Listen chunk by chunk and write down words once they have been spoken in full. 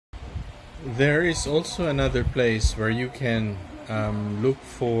There is also another place where you can look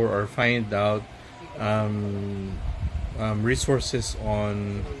for or find out um, resources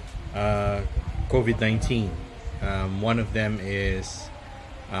on COVID-19. One of them is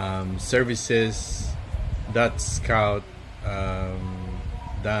services.scout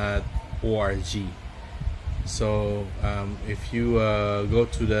 .org. So if you go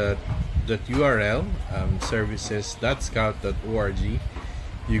to that URL, services.scout.org,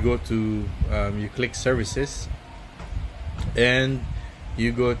 you go to you click services, and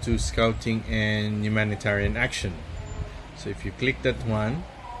you go to scouting and humanitarian action. So if you click that one,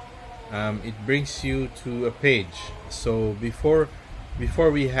 it brings you to a page. So before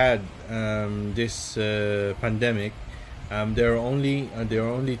we had this pandemic, there are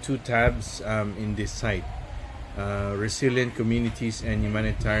only two tabs in this site: resilient communities and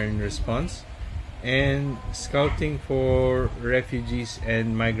humanitarian response, and scouting for refugees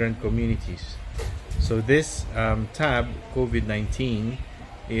and migrant communities. So this tab, COVID-19,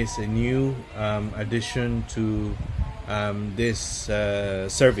 is a new addition to this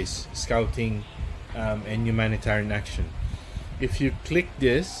service, scouting and humanitarian action. If you click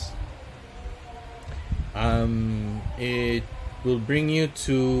this, it will bring you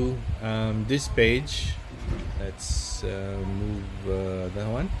to this page. Let's move that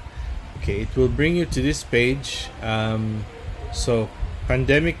one. Okay, it will bring you to this page. So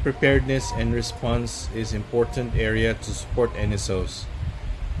pandemic preparedness and response is important area to support NSOs.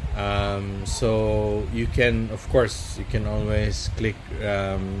 So you can, of course, you can always click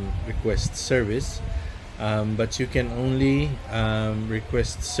request service, but you can only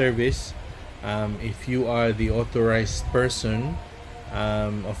request service if you are the authorized person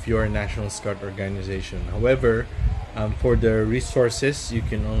of your National Scout organization. However, for the resources, you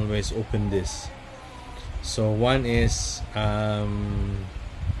can always open this. So one is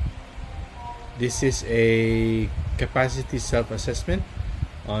this is a capacity self-assessment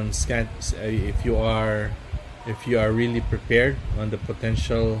on scan. If you are really prepared on the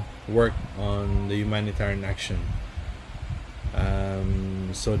potential work on the humanitarian action.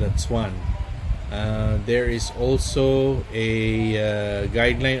 So that's one. There is also a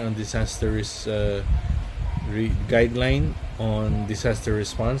guideline on guideline on disaster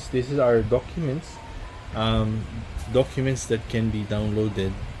response. This is our documents, documents that can be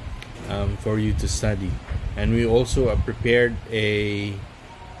downloaded for you to study. And we also prepared a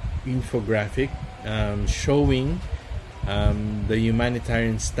infographic showing the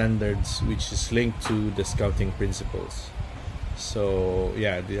humanitarian standards, which is linked to the scouting principles. So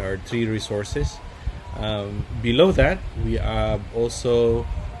yeah, there are three resources. Below that, we have also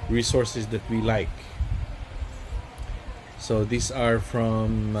resources that we like. So these are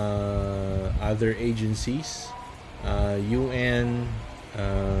from other agencies, UN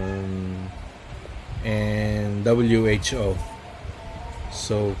and WHO.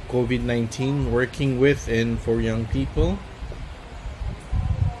 So COVID-19, working with and for young people.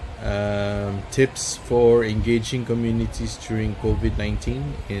 Tips for engaging communities during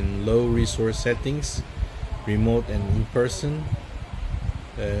COVID-19 in low resource settings, remote and in-person.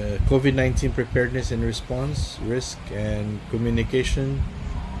 COVID-19 preparedness and response, risk and communication,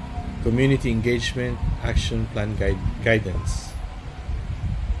 community engagement, action plan guidance.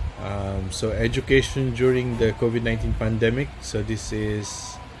 So education during the COVID-19 pandemic. So this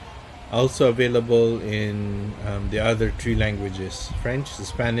is also available in the other three languages: French,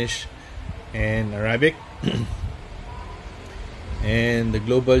 Spanish, and Arabic. And the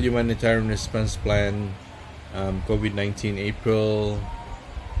Global Humanitarian Response Plan, COVID-19, April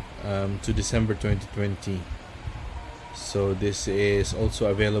to December 2020. So this is also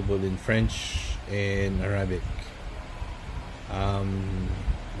available in French and Arabic.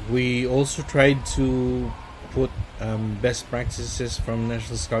 We also tried to put best practices from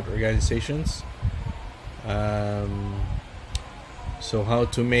National Scout organizations. So how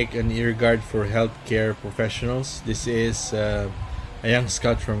to make an ear guard for healthcare professionals. This is a young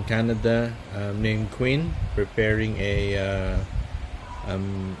scout from Canada named Quinn, preparing a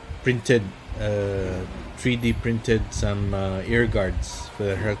printed 3D printed some ear guards for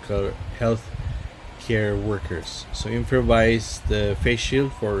the health care workers. So improvise the face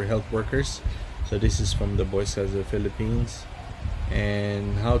shield for health workers. So this is from the Boy Scouts of the Philippines.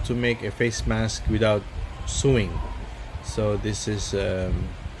 And how to make a face mask without sewing. So this is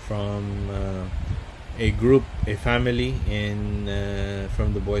from a group, a family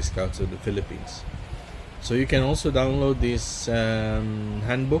from the Boy Scouts of the Philippines. So you can also download this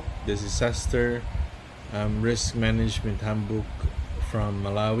handbook, the disaster risk management handbook from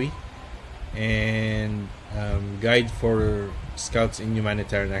Malawi. and Guide for Scouts in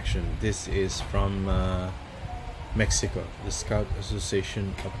Humanitarian Action. This is from Mexico, the Scout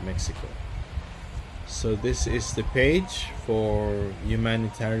Association of Mexico. So this is the page for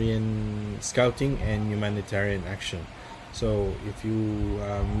humanitarian scouting and humanitarian action. So if you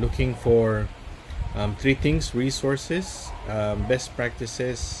looking for three things: resources, best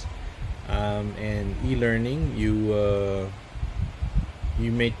practices, and e-learning, you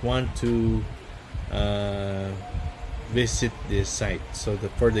might want to visit this site. So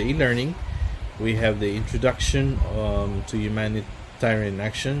for the e-learning, we have the introduction to humanitarian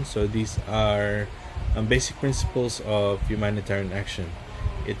action. So these are basic principles of humanitarian action.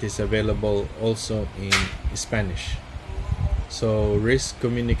 It is available also in Spanish. So risk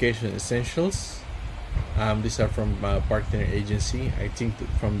communication essentials. These are from a partner agency, I think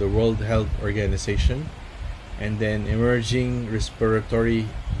from the World Health Organization. And then emerging respiratory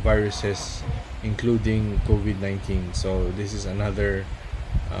viruses, including COVID-19. So this is another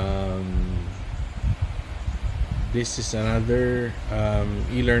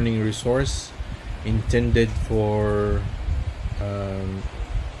e-learning resource intended for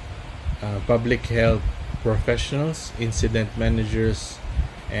public health professionals, incident managers,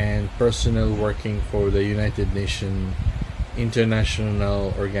 and personnel working for the United Nations,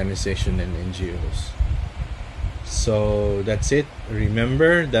 international organization, and NGOs. So that's it.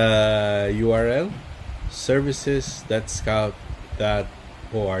 Remember the URL: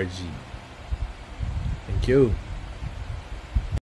 services.scout.org. Thank you.